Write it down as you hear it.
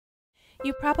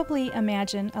You probably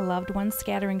imagine a loved one's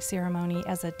scattering ceremony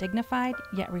as a dignified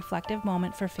yet reflective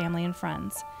moment for family and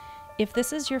friends. If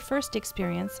this is your first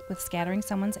experience with scattering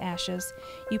someone's ashes,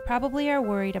 you probably are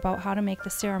worried about how to make the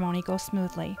ceremony go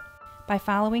smoothly. By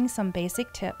following some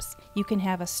basic tips, you can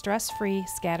have a stress-free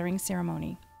scattering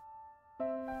ceremony.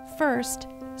 First,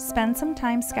 spend some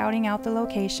time scouting out the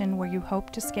location where you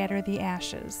hope to scatter the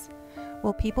ashes.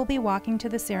 Will people be walking to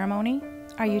the ceremony?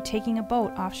 Are you taking a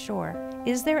boat offshore?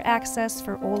 Is there access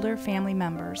for older family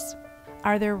members?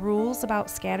 Are there rules about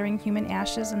scattering human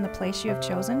ashes in the place you have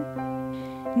chosen?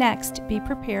 Next, be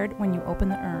prepared when you open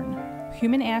the urn.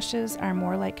 Human ashes are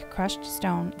more like crushed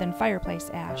stone than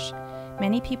fireplace ash.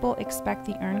 Many people expect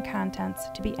the urn contents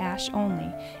to be ash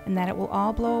only and that it will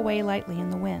all blow away lightly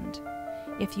in the wind.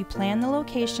 If you plan the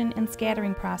location and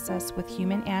scattering process with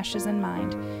human ashes in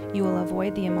mind, you will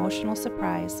avoid the emotional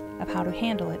surprise of how to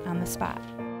handle it on the spot.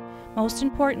 Most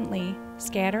importantly,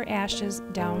 scatter ashes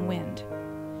downwind.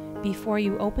 Before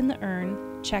you open the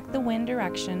urn, check the wind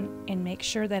direction and make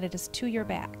sure that it is to your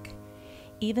back.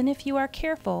 Even if you are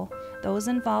careful, those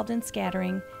involved in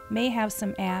scattering may have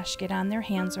some ash get on their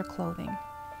hands or clothing.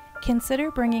 Consider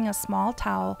bringing a small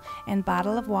towel and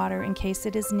bottle of water in case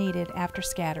it is needed after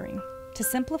scattering. To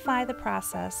simplify the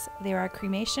process, there are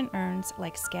cremation urns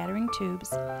like scattering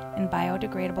tubes and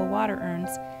biodegradable water urns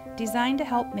designed to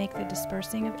help make the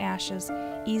dispersing of ashes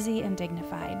easy and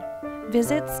dignified.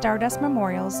 Visit Stardust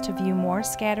Memorials to view more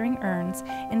scattering urns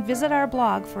and visit our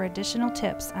blog for additional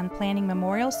tips on planning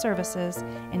memorial services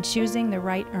and choosing the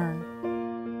right urn.